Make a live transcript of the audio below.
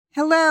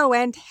Hello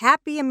and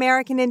happy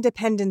American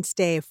Independence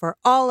Day for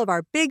all of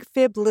our Big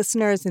Fib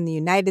listeners in the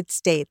United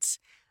States.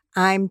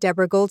 I'm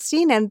Deborah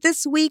Goldstein, and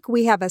this week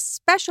we have a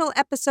special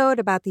episode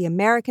about the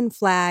American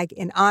flag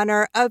in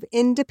honor of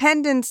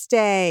Independence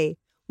Day.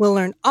 We'll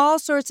learn all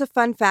sorts of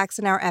fun facts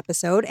in our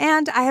episode,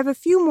 and I have a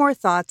few more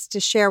thoughts to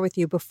share with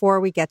you before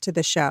we get to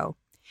the show.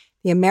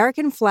 The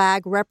American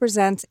flag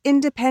represents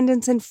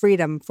independence and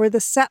freedom for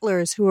the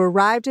settlers who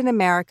arrived in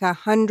America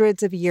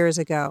hundreds of years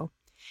ago.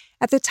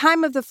 At the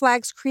time of the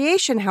flag's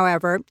creation,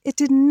 however, it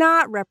did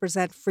not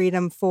represent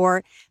freedom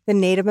for the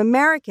Native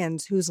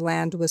Americans whose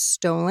land was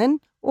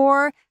stolen,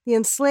 or the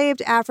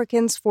enslaved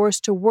Africans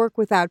forced to work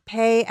without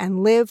pay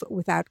and live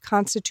without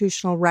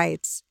constitutional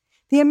rights.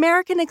 The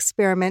American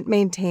experiment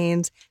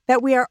maintains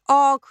that we are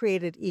all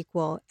created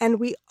equal, and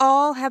we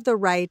all have the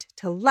right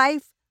to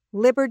life,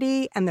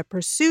 liberty, and the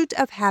pursuit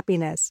of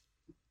happiness.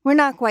 We're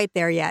not quite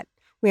there yet.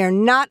 We are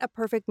not a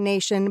perfect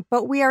nation,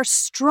 but we are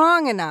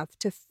strong enough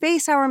to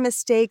face our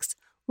mistakes,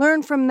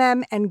 learn from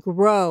them, and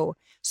grow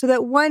so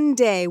that one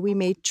day we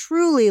may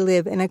truly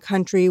live in a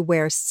country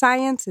where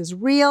science is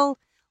real,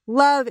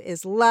 love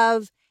is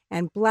love,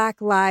 and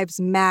Black lives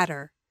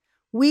matter.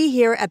 We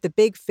here at the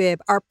Big Fib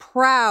are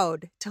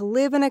proud to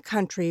live in a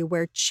country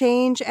where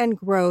change and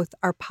growth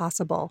are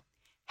possible.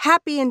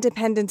 Happy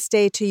Independence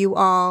Day to you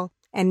all,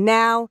 and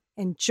now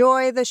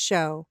enjoy the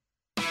show.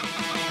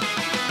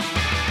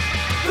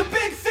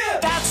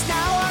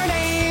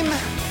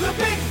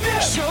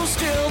 Show's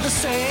still the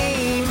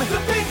same.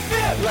 The Big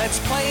Fib. Let's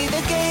play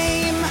the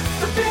game.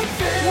 The Big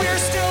Fib. We're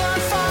still on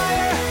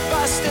fire,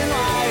 busting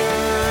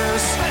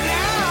liars. But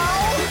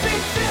now, the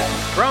Big Fib.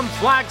 From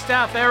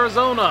Flagstaff,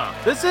 Arizona,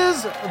 this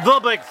is The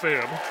Big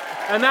Fib.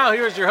 And now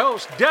here's your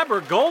host,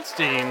 Deborah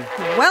Goldstein.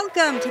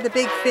 Welcome to The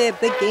Big Fib,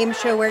 the game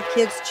show where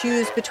kids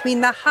choose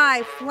between the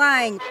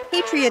high-flying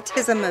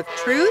patriotism of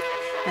truth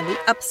and the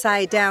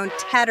upside-down,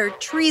 tattered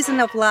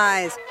treason of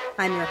lies.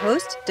 I'm your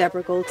host,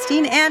 Deborah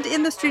Goldstein, and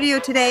in the studio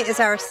today is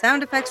our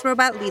sound effects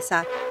robot,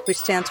 Lisa, which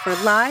stands for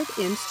Live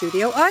in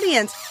Studio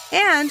Audience,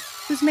 and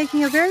who's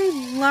making a very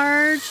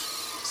large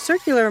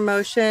circular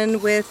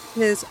motion with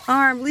his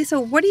arm.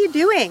 Lisa, what are you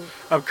doing?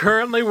 I'm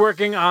currently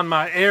working on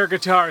my air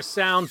guitar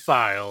sound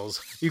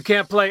files. You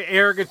can't play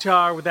air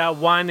guitar without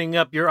winding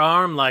up your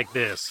arm like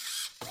this.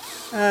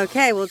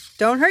 Okay, well,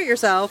 don't hurt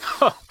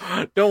yourself.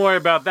 Don't worry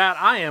about that.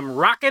 I am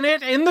rocking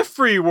it in the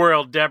free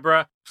world,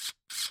 Deborah.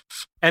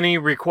 Any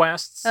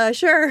requests?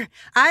 Sure.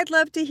 I'd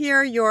love to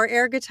hear your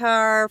air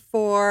guitar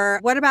for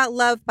What About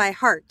Love by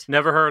Heart?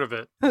 Never heard of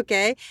it.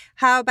 Okay.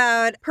 How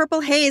about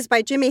Purple Haze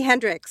by Jimi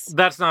Hendrix?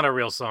 That's not a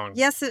real song.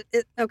 Yes,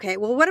 okay.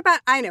 Well, what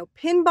about,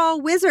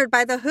 Pinball Wizard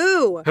by The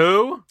Who?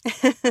 Who?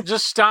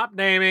 Just stop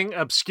naming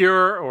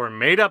obscure or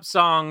made-up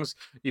songs.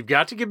 You've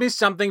got to give me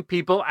something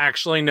people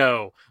actually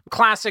know.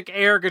 Classic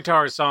air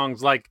guitar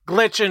songs like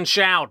Glitch and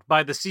Shout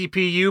by the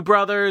CPU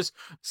Brothers,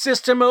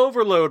 System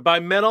Overload by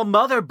Metal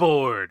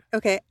Motherboard.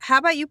 Okay, how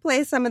about you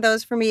play some of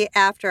those for me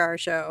after our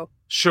show?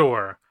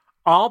 Sure.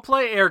 I'll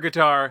play air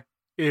guitar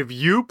if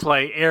you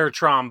play air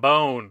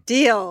trombone.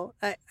 Deal,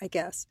 I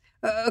guess.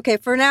 Okay,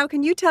 for now,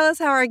 can you tell us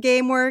how our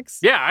game works?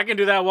 Yeah, I can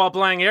do that while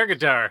playing air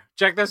guitar.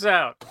 Check this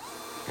out.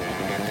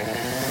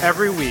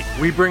 Every week,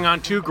 we bring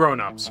on two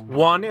grown-ups.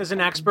 One is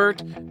an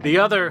expert, the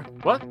other,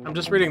 what? I'm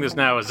just reading this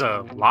now, is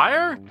a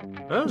liar?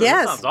 Oh,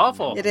 yes. That sounds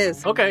awful. It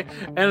is. Okay,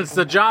 and it's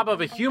the job of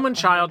a human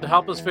child to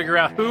help us figure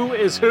out who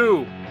is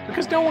who.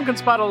 Because no one can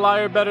spot a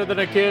liar better than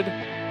a kid.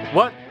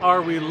 What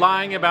are we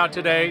lying about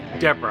today,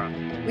 Deborah?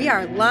 We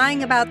are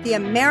lying about the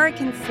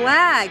American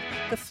flag,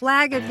 the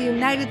flag of the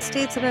United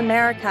States of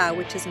America,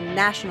 which is a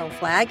national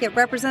flag. It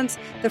represents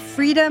the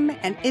freedom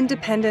and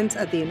independence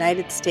of the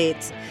United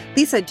States.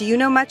 Lisa, do you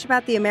know much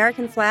about the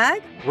American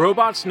flag?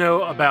 Robots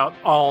know about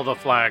all the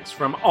flags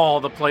from all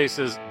the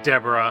places,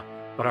 Deborah.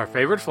 But our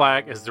favorite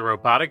flag is the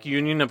Robotic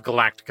Union of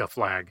Galactica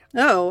flag.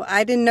 Oh,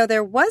 I didn't know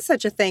there was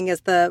such a thing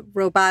as the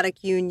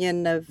Robotic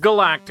Union of...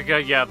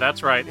 Galactica, yeah,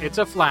 that's right. It's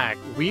a flag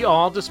we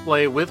all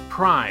display with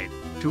pride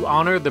to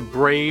honor the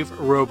brave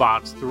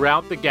robots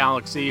throughout the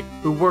galaxy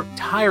who work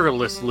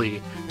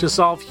tirelessly to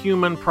solve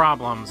human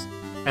problems.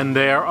 And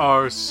there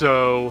are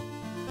so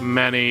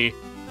many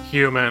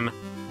human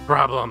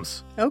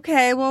problems.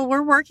 Okay, well,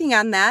 we're working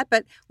on that,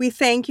 but we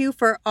thank you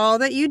for all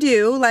that you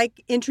do,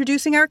 like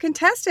introducing our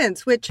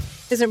contestants, which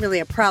isn't really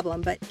a problem,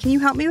 but can you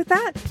help me with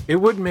that? It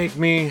would make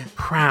me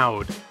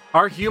proud.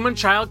 Our human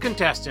child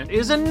contestant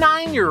is a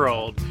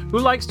 9-year-old who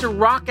likes to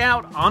rock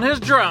out on his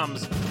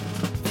drums.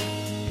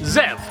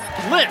 Zev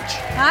Lynch.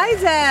 Hi,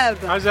 Zev.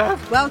 Hi,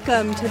 Zev.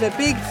 Welcome to the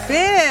Big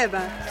Fib.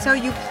 So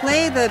you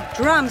play the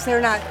drums.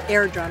 They're not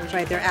air drums,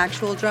 right? They're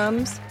actual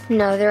drums?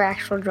 No, they're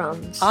actual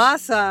drums.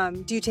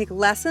 Awesome. Do you take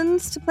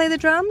lessons to play the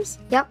drums?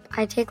 Yep,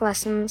 I take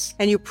lessons.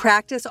 And you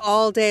practice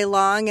all day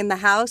long in the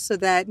house so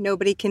that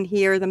nobody can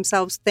hear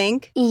themselves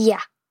think?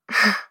 Yeah,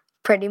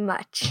 pretty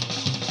much.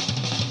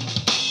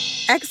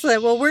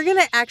 Excellent. Well, we're going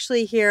to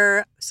actually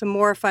hear some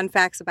more fun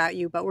facts about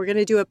you, but we're going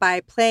to do it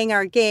by playing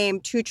our game,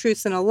 Two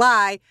Truths and a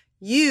Lie.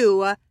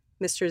 You,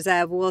 Mr.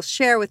 Zev, will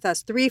share with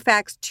us 3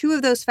 facts. 2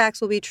 of those facts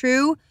will be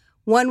true.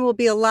 One will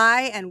be a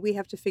lie, and we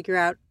have to figure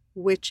out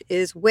which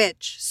is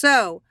which.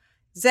 So,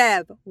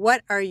 Zeb,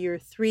 what are your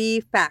 3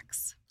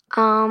 facts?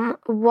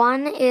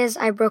 One is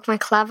I broke my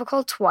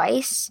clavicle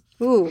twice.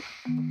 Ooh.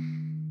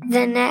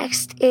 The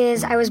next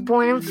is I was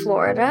born in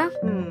Florida.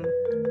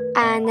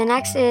 And the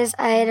next is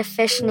I had a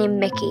fish named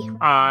Mickey.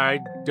 I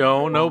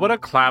don't know what a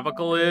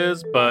clavicle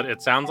is, but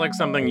it sounds like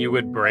something you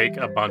would break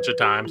a bunch of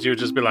times. You would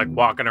just be like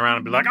walking around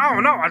and be like, oh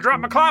no, I dropped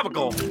my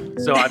clavicle.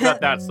 So I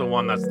bet that's the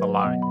one that's the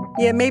lie.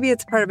 Yeah, maybe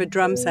it's part of a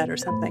drum set or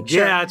something.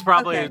 Sure. Yeah, it's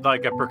probably Okay.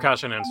 like a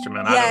percussion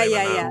instrument. Yeah, I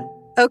don't even know.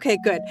 Okay,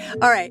 good.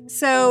 All right.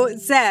 So,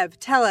 Zev,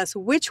 tell us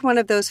which one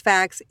of those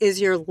facts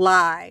is your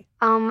lie?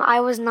 I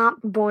was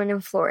not born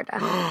in Florida.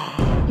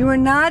 You were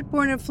not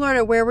born in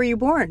Florida. Where were you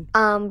born?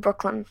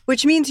 Brooklyn.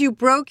 Which means you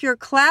broke your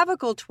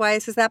clavicle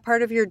twice. Is that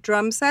part of your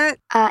drum set?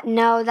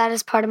 No, that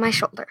is part of my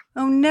shoulder.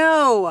 Oh,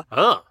 no.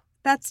 Oh,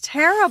 That's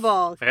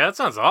terrible. yeah, that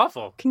sounds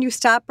awful. Can you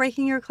stop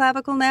breaking your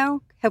clavicle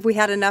now? Have we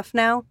had enough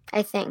now?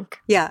 I think.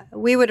 Yeah,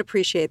 we would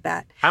appreciate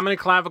that. How many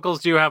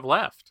clavicles do you have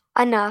left?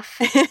 Enough.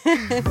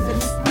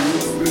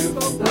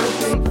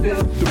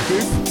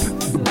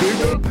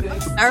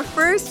 Our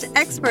first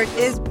expert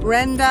is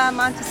Brenda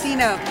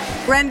Montesino.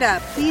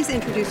 Brenda, please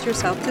introduce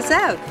yourself to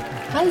Zev.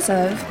 Hi,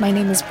 Zev. My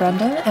name is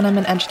Brenda, and I'm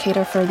an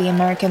educator for the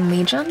American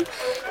Legion.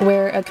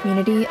 We're a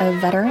community of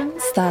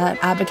veterans that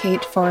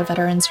advocate for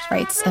veterans'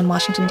 rights in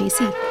Washington,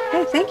 D.C.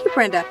 Hey, thank you,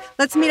 Brenda.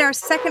 Let's meet our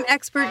second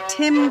expert,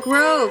 Tim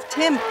Grove.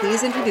 Tim,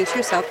 please introduce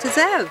yourself to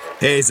Zev.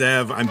 Hey,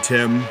 Zev, I'm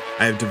Tim.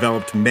 I have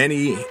developed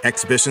many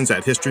exhibitions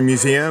at history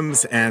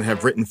museums and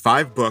have written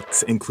 5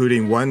 books,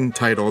 including one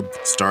titled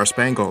Star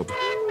Spangled.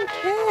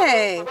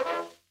 Okay.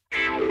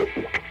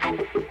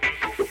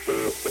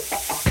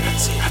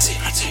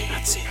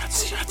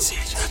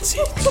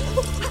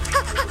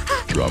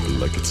 Drop it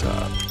like it's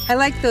hot. I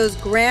like those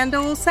grand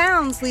old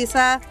sounds,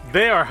 Lisa.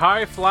 They are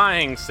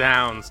high-flying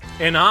sounds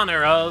in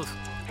honor of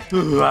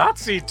hot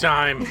seat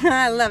time.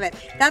 I love it.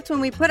 That's when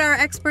we put our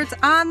experts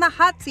on the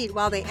hot seat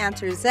while they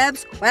answer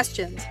Zev's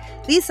questions.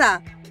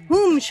 Lisa,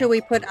 whom should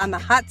we put on the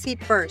hot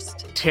seat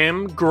first?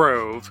 Tim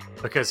Grove,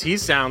 because he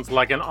sounds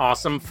like an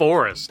awesome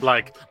forest.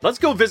 Like, let's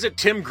go visit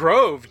Tim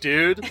Grove,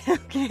 dude.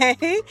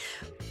 Okay.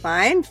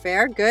 Fine,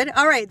 fair, good.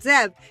 All right,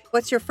 Zev,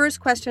 what's your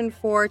first question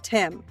for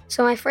Tim?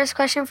 So my first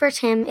question for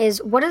Tim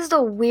is, what is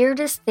the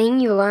weirdest thing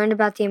you learned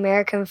about the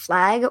American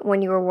flag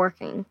when you were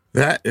working?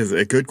 That is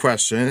a good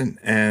question.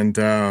 And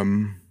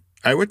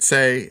I would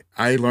say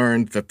I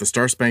learned that the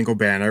Star Spangled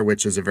Banner,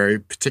 which is a very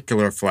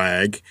particular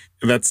flag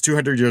that's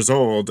 200 years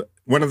old,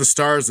 one of the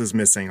stars is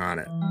missing on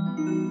it.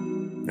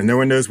 And no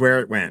one knows where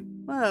it went.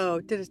 Whoa,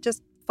 did it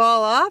just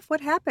fall off? What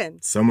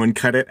happened? Someone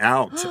cut it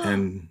out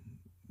and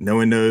no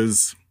one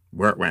knows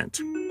where it went.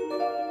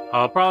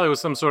 Probably was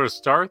some sort of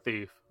star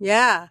thief.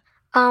 Yeah.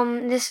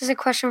 This is a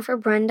question for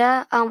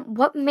Brenda.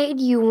 What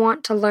made you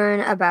want to learn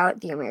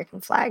about the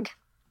American flag?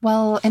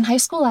 Well, in high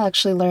school, I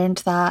actually learned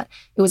that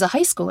it was a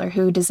high schooler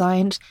who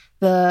designed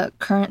the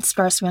current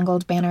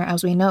Star-Spangled Banner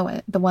as we know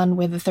it, the one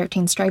with the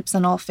 13 stripes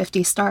and all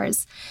 50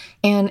 stars.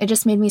 And it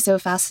just made me so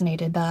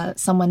fascinated that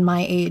someone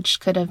my age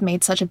could have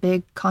made such a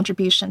big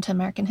contribution to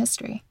American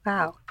history.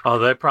 Wow. Oh,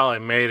 they probably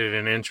made it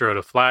an intro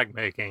to flag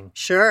making.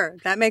 Sure,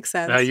 that makes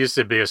sense. That used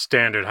to be a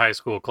standard high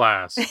school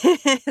class.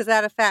 Is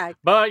that a fact?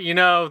 But, you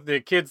know, the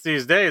kids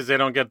these days, they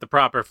don't get the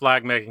proper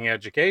flag making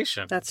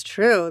education. That's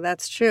true.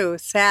 That's true.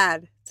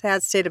 Sad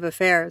state of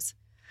affairs.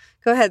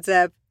 Go ahead,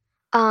 Zeb.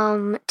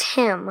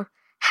 Tim,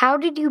 how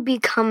did you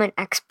become an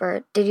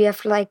expert? Did you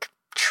have to,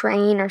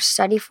 train or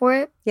study for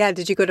it? Yeah,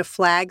 did you go to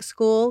flag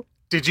school?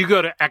 Did you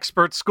go to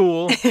expert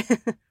school?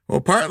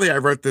 Well, partly I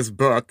wrote this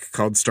book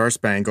called Star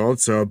Spangled.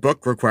 So a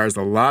book requires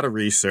a lot of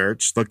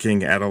research,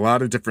 looking at a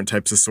lot of different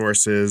types of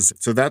sources.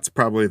 So that's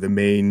probably the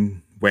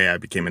main way I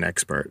became an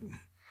expert.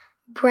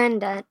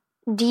 Brenda,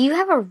 do you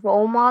have a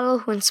role model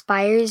who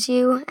inspires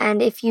you?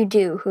 And if you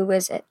do, who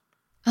is it?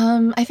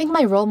 I think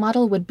my role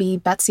model would be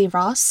Betsy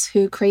Ross,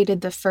 who created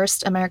the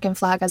first American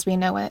flag as we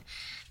know it.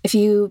 If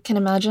you can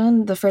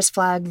imagine, the first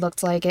flag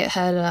looked like it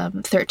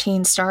had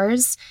 13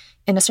 stars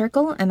in a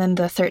circle and then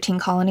the 13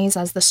 colonies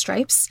as the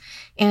stripes.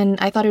 And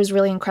I thought it was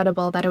really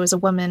incredible that it was a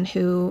woman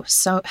who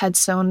had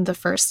sewn the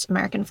first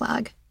American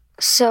flag.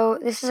 So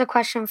this is a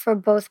question for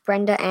both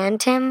Brenda and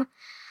Tim.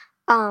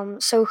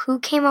 So who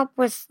came up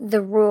with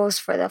the rules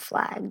for the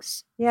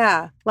flags?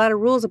 Yeah, a lot of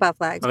rules about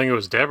flags. I think it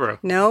was Deborah.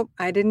 Nope,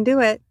 I didn't do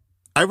it.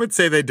 I would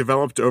say they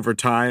developed over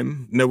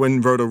time. No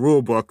one wrote a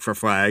rule book for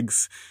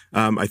flags.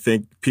 I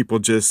think people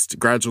just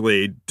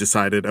gradually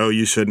decided, oh,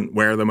 you shouldn't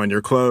wear them on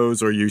your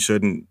clothes, or you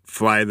shouldn't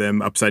fly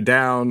them upside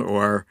down,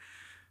 or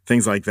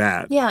things like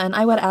that. Yeah, and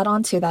I would add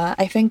on to that.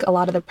 I think a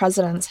lot of the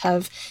presidents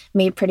have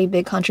made pretty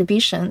big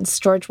contributions.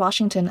 George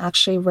Washington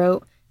actually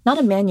wrote not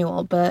a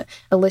manual, but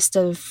a list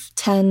of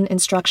 10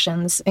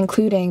 instructions,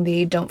 including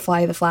the don't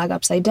fly the flag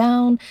upside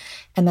down,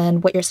 and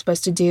then what you're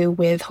supposed to do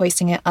with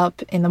hoisting it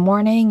up in the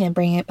morning and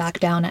bringing it back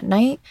down at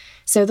night.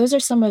 So those are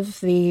some of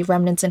the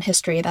remnants in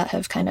history that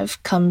have kind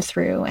of come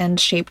through and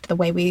shaped the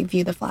way we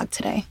view the flag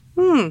today.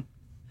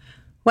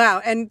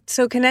 Wow. And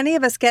so can any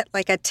of us get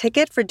like a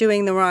ticket for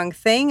doing the wrong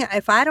thing?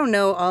 If I don't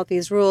know all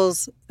these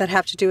rules that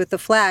have to do with the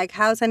flag,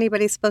 how's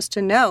anybody supposed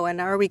to know?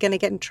 And are we going to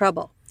get in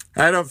trouble?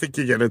 I don't think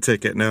you get a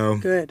ticket, no.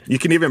 Good. You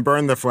can even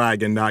burn the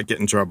flag and not get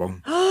in trouble.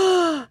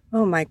 Oh,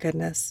 my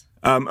goodness.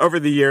 Over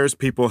the years,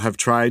 people have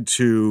tried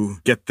to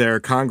get their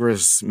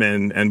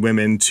congressmen and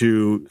women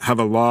to have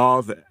a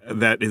law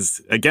that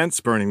is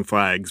against burning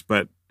flags,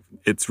 but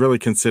it's really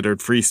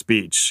considered free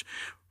speech.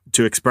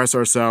 To express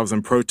ourselves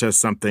and protest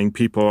something,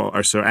 people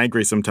are so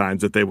angry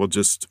sometimes that they will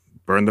just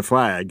burn the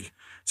flag.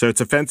 So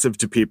it's offensive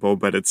to people,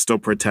 but it's still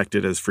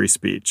protected as free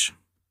speech.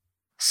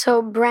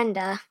 So,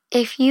 Brenda,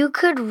 if you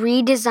could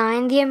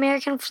redesign the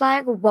American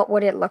flag, what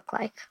would it look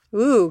like?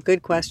 Ooh,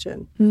 good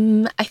question.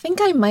 I think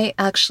I might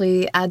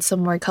actually add some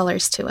more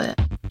colors to it.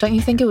 Don't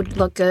you think it would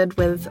look good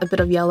with a bit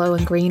of yellow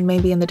and green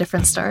maybe in the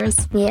different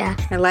stars? Yeah.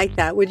 I like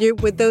that.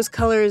 Would those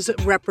colors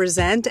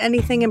represent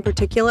anything in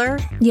particular?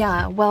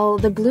 Yeah, well,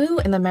 the blue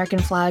in the American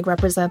flag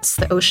represents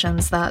the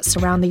oceans that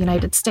surround the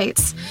United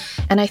States.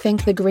 And I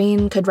think the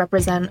green could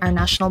represent our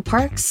national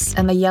parks,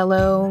 and the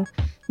yellow,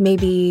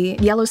 maybe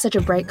yellow's such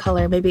a bright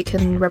color, maybe it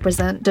can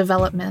represent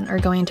development or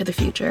going into the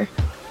future.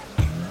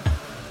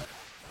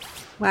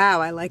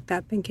 Wow, I like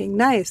that thinking.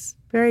 Nice.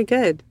 Very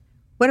good.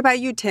 What about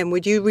you, Tim?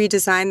 Would you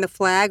redesign the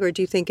flag, or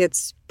do you think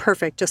it's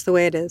perfect just the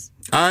way it is?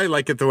 I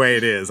like it the way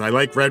it is. I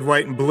like red,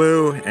 white, and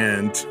blue,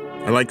 and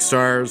I like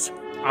stars.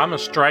 I'm a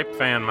stripe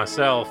fan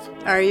myself.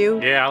 Are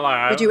you?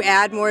 Yeah, Would you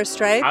add more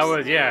stripes? I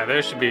would, yeah,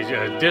 there should be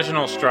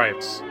additional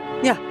stripes.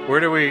 Yeah. I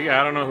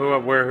don't know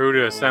who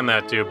to send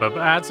that to, but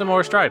add some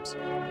more stripes.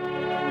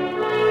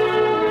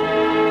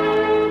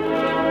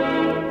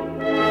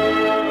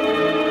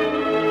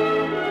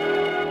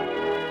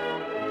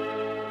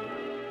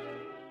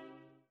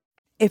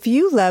 If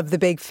you love The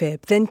Big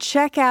Fib, then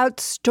check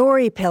out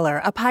Story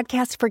Pillar, a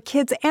podcast for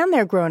kids and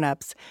their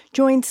grown-ups.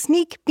 Join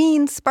Sneak,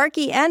 Bean,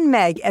 Sparky, and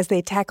Meg as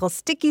they tackle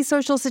sticky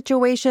social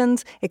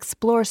situations,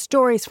 explore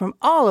stories from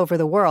all over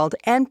the world,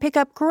 and pick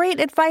up great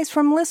advice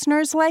from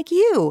listeners like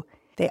you.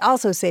 They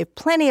also save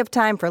plenty of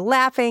time for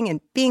laughing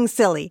and being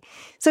silly.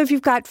 So if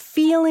you've got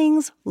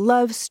feelings,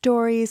 love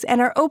stories,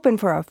 and are open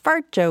for a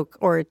fart joke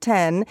or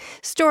 10,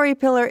 Story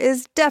Pillar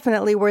is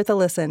definitely worth a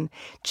listen.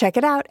 Check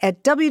it out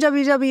at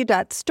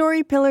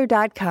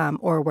www.storypillar.com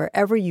or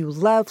wherever you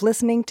love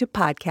listening to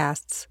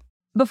podcasts.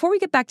 Before we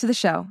get back to the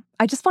show,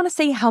 I just want to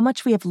say how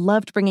much we have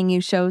loved bringing you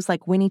shows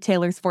like Winnie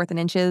Taylor's 4th and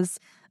Inches,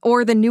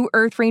 or the new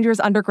Earth Rangers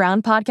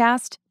Underground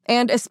podcast,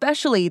 and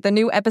especially the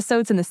new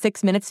episodes in the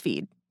 6 Minutes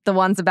feed. The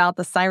ones about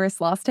the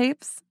Cyrus Lost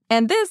tapes.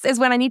 And this is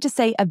when I need to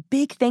say a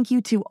big thank you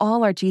to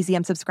all our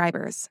GZM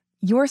subscribers.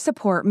 Your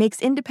support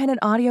makes independent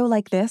audio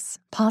like this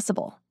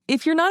possible.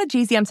 If you're not a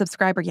GZM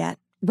subscriber yet,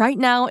 right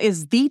now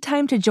is the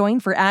time to join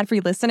for ad-free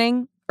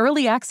listening,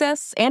 early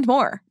access, and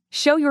more.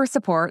 Show your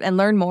support and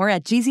learn more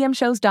at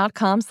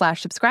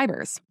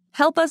gzmshows.com/subscribers.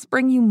 Help us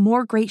bring you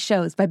more great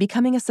shows by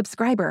becoming a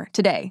subscriber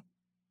today.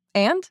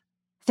 And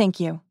thank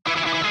you.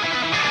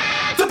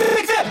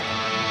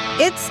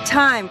 It's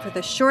time for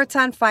the Shorts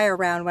on Fire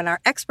round, when our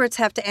experts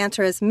have to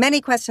answer as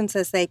many questions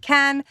as they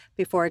can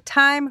before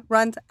time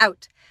runs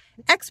out.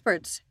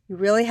 Experts, you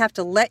really have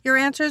to let your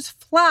answers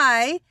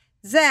fly.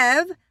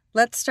 Zev,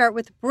 let's start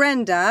with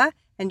Brenda,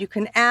 and you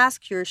can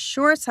ask your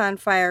Shorts on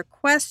Fire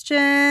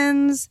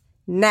questions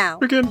now.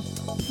 Begin.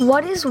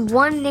 What is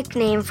one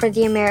nickname for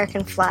the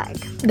American flag?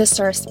 The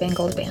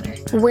Star-Spangled Banner.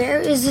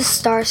 Where is the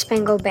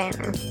Star-Spangled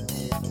Banner?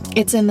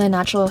 It's in the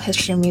Natural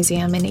History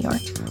Museum in New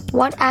York.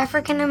 What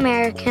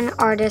African-American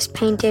artist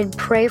painted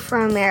Pray for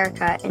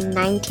America in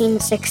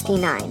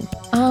 1969?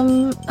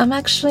 I'm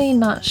actually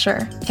not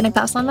sure. Can I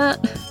pass on that?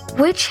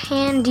 Which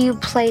hand do you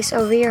place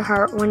over your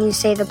heart when you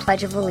say the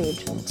Pledge of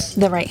Allegiance?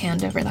 The right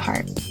hand over the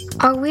heart.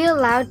 Are we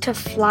allowed to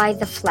fly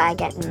the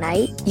flag at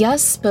night?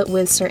 Yes, but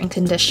with certain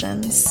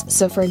conditions.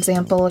 So, for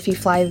example, if you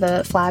fly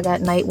the flag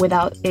at night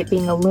without it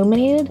being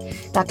illuminated,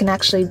 that can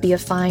actually be a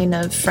fine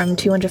of from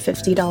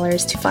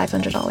 $250 to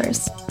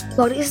 $500.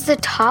 What is the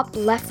top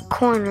left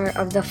corner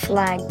of the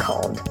flag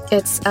called?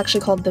 It's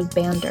actually called the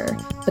bander,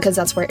 because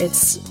that's where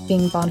it's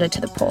being bonded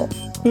to the pole.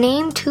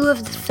 Name 2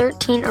 of the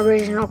 13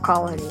 original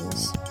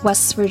colonies.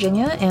 West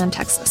Virginia and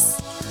Texas.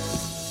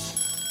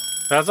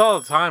 That's all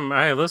the time.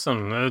 Hey,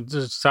 listen,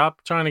 just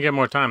stop trying to get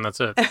more time. That's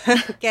it.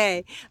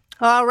 Okay.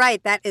 All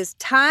right, that is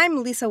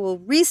time. Lisa will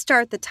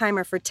restart the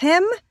timer for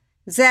Tim.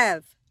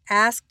 Zev,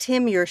 ask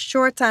Tim your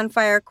Shorts on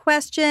Fire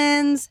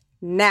questions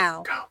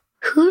now. Go.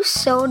 Who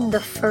sewed the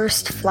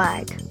first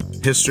flag?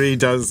 History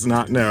does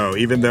not know.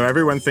 Even though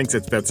everyone thinks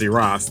it's Betsy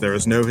Ross, there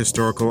is no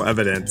historical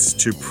evidence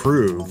to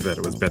prove that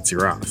it was Betsy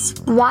Ross.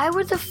 Why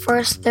were the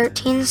first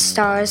 13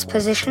 stars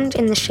positioned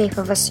in the shape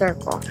of a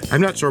circle?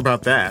 I'm not sure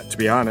about that, to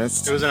be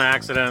honest. It was an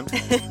accident.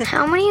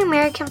 How many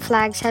American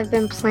flags have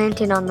been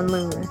planted on the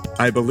moon?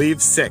 I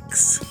believe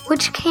 6.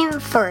 Which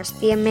came first,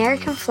 the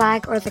American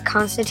flag or the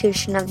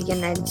Constitution of the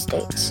United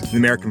States? The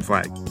American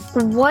flag.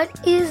 What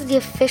is the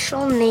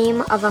official name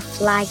of a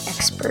flag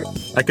expert?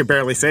 I could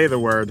barely say the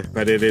word,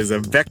 but it is is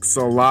a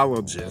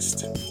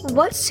vexillologist.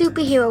 What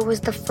superhero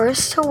was the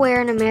first to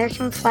wear an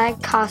American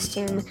flag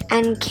costume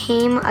and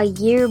came a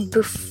year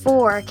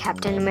before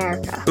Captain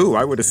America? Ooh,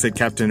 I would have said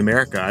Captain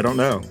America. I don't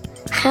know.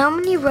 How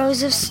many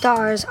rows of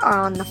stars are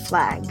on the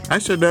flag? I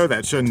should know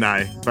that, shouldn't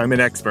I? If I'm an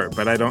expert,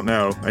 but I don't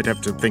know. I'd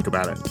have to think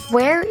about it.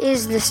 Where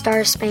is the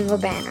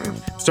Star-Spangled Banner?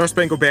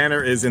 Star-Spangled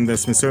Banner is in the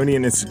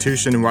Smithsonian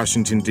Institution in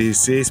Washington,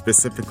 D.C.,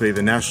 specifically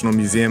the National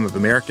Museum of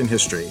American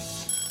History.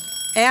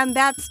 And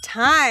that's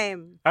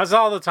time. That's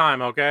all the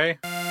time, okay?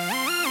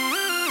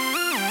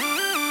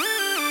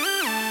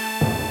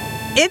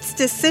 It's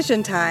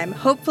decision time.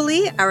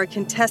 Hopefully, our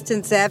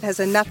contestant Zev has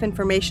enough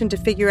information to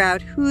figure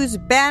out whose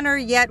banner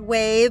yet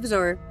waves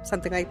or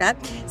something like that.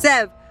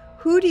 Zev,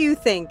 who do you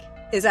think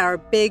is our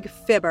big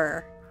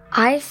fibber?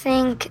 I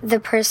think the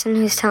person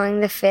who's telling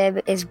the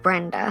fib is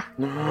Brenda.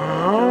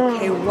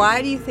 Okay,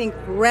 why do you think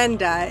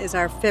Brenda is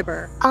our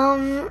fibber?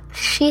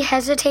 She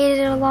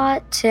hesitated a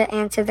lot to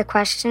answer the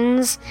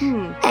questions,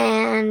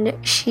 and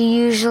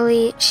she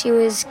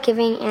was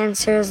giving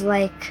answers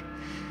like,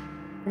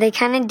 they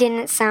kind of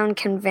didn't sound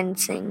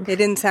convincing. They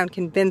didn't sound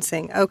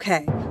convincing.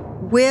 Okay.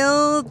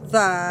 Will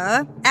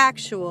the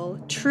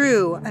actual,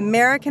 true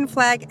American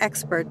flag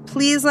expert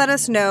please let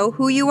us know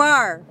who you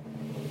are?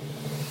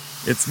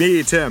 It's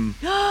me, Tim.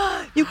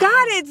 You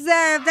got it,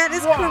 Zev. That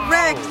is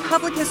correct.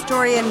 Public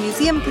historian,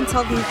 museum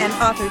consultant, and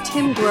author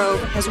Tim Grove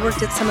has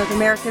worked at some of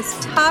America's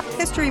top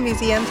history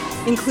museums,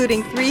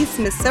 including 3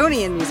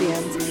 Smithsonian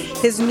museums.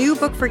 His new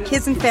book for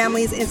kids and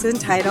families is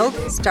entitled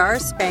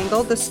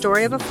Star-Spangled, The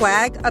Story of a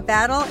Flag, a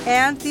Battle,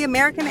 and the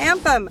American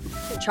Anthem.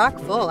 Chock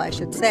full, I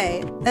should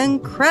say.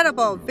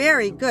 Incredible.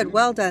 Very good.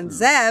 Well done,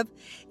 Zev.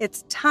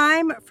 It's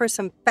time for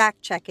some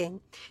fact-checking.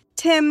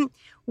 Tim,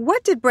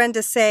 what did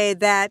Brenda say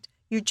that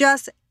you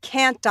just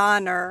can't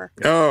honor?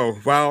 Oh,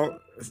 well,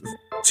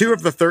 2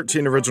 of the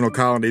 13 original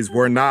colonies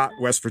were not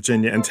West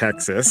Virginia and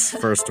Texas,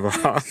 first of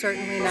all.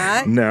 Certainly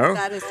not. No.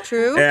 That is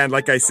true. And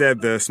like I said,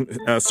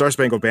 the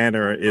Star-Spangled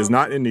Banner is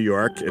not in New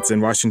York. It's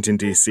in Washington,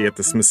 D.C. at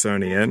the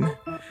Smithsonian.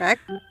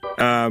 Correct.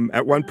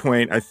 At one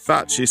point, I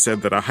thought she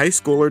said that a high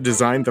schooler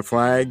designed the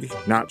flag.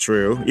 Not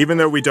true, even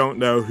though we don't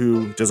know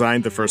who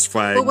designed the first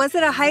flag. But was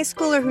it a high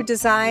schooler who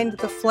designed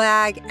the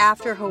flag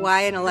after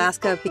Hawaii and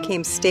Alaska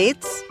became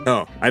states?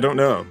 Oh, I don't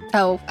know.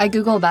 Oh, I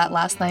Googled that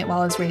last night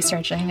while I was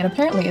researching, and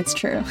apparently it's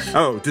true.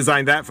 Oh,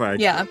 designed that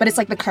flag. Yeah, but it's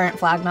like the current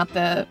flag, not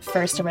the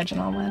first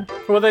original one.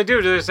 What they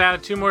do? They just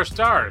added 2 more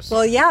stars.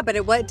 Well, yeah, but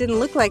it didn't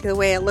look like the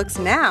way it looks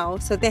now.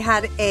 So they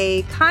had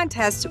a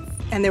contest,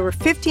 and there were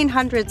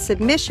 1,500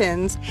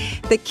 submissions.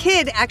 The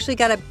kid actually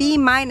got a B-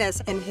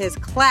 in his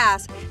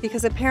class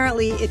because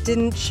apparently it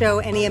didn't show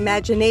any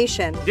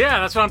imagination. Yeah,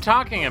 that's what I'm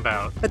talking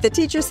about. But the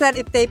teacher said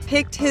if they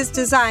picked his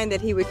design that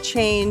he would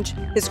change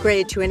his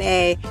grade to an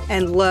A,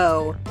 and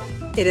lo,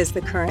 it is the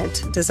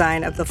current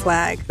design of the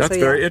flag. That's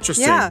very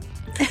interesting. Yeah.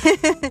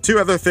 2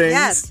 other things.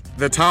 Yes.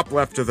 The top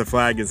left of the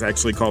flag is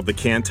actually called the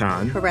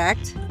canton.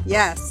 Correct.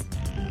 Yes.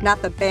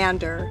 Not the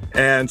bander.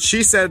 And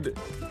she said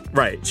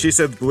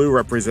blue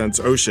represents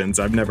oceans.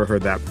 I've never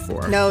heard that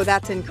before. No,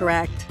 that's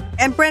incorrect.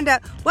 And Brenda,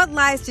 what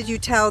lies did you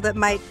tell that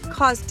might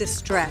cause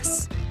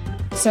distress?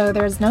 So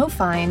there's no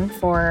fine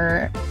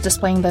for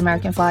displaying the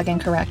American flag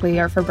incorrectly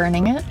or for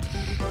burning it.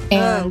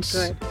 And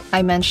good.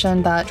 I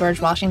mentioned that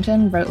George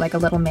Washington wrote like a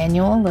little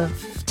manual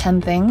of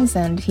 10 things,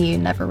 and he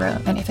never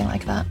wrote anything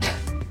like that.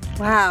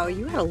 Wow,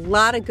 you had a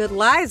lot of good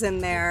lies in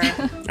there.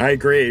 I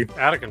agree.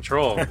 Out of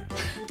control.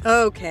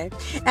 Okay.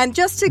 And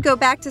just to go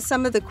back to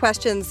some of the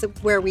questions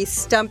where we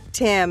stumped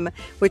Tim,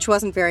 which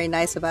wasn't very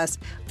nice of us,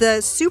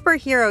 the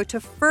superhero to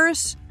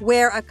first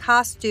wear a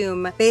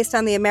costume based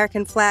on the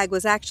American flag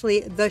was actually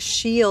the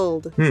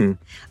Shield.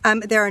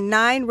 There are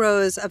 9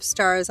 rows of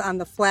stars on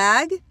the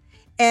flag,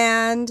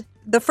 and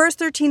the first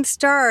 13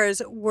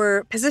 stars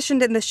were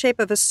positioned in the shape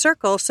of a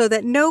circle so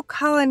that no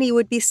colony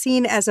would be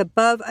seen as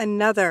above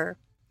another.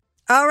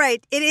 All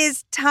right, it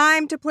is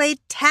time to play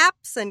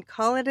taps and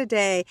call it a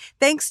day.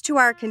 Thanks to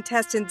our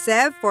contestant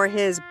Zev for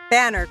his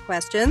banner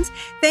questions.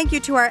 Thank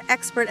you to our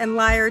expert and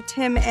liar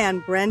Tim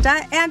and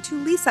Brenda, and to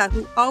Lisa,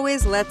 who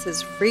always lets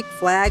his freak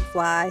flag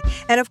fly.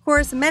 And of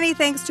course, many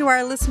thanks to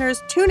our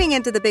listeners tuning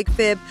into The Big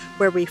Fib,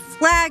 where we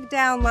flag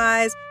down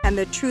lies and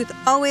the truth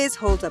always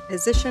holds a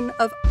position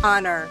of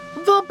honor.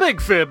 The Big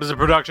Fib is a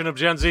production of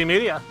Gen Z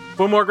Media.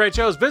 For more great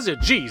shows, visit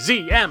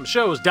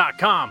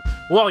gzmshows.com.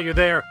 While you're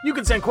there, you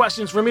can send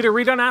questions for me to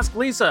read on Ask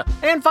Lisa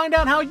and find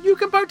out how you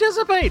can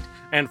participate.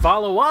 And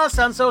follow us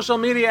on social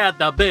media at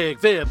The Big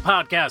Fib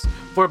Podcast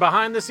for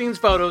behind-the-scenes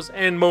photos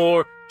and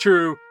more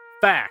true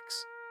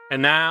facts.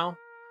 And now,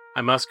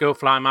 I must go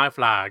fly my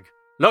flag.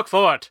 Look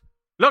for it.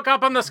 Look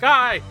up in the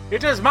sky.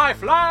 It is my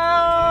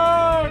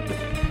flag!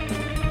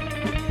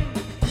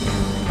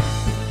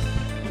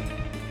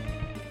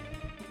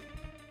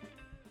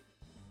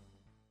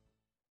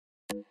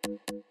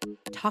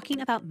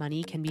 Talking about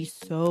money can be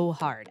so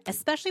hard,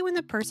 especially when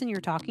the person you're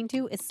talking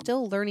to is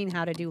still learning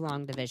how to do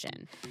long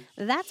division.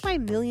 That's why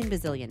Million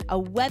Bazillion, a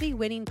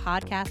Webby-winning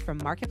podcast from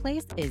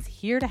Marketplace, is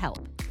here to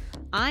help.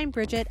 I'm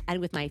Bridget,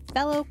 and with my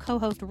fellow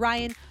co-host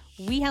Ryan,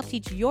 We help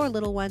teach your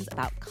little ones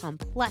about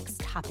complex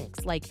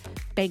topics like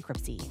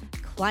bankruptcy,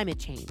 climate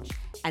change,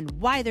 and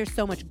why there's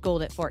so much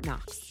gold at Fort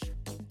Knox,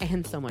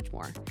 and so much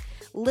more.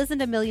 Listen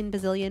to Million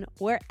Bazillion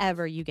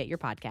wherever you get your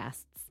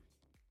podcasts.